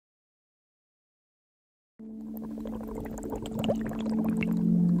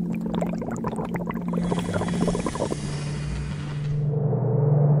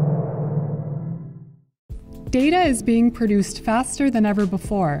Data is being produced faster than ever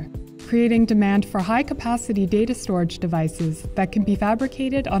before, creating demand for high-capacity data storage devices that can be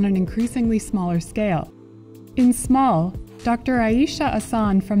fabricated on an increasingly smaller scale. In small, Dr. Aisha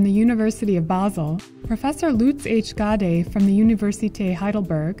Ahsan from the University of Basel, Professor Lutz H. Gade from the Université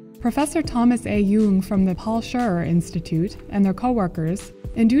Heidelberg, Professor Thomas A. Jung from the Paul Scherrer Institute, and their co-workers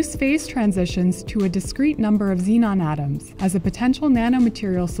induce phase transitions to a discrete number of xenon atoms as a potential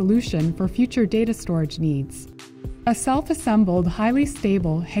nanomaterial solution for future data storage needs. A self-assembled, highly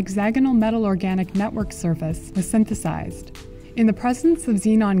stable, hexagonal metal organic network surface was synthesized. In the presence of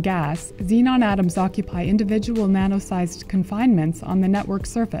xenon gas, xenon atoms occupy individual nano-sized confinements on the network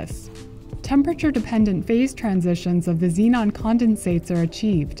surface. Temperature-dependent phase transitions of the xenon condensates are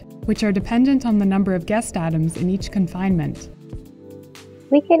achieved, which are dependent on the number of guest atoms in each confinement.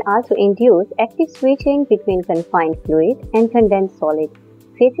 We can also induce active switching between confined fluid and condensed solid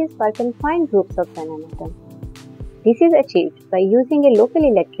phases for confined groups of xenon atoms. This is achieved by using a local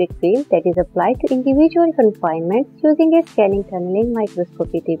electric field that is applied to individual confinements using a scanning tunneling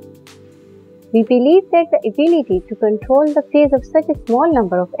microscopy tip. We believe that the ability to control the phase of such a small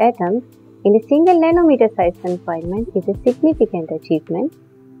number of atoms in a single nanometer-sized confinement is a significant achievement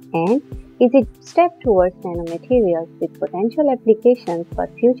and is a step towards nanomaterials with potential applications for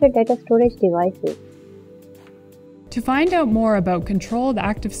future data storage devices. To find out more about controlled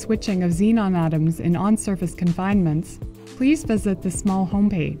active switching of xenon atoms in on-surface confinements, please visit the small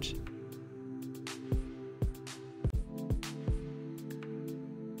homepage.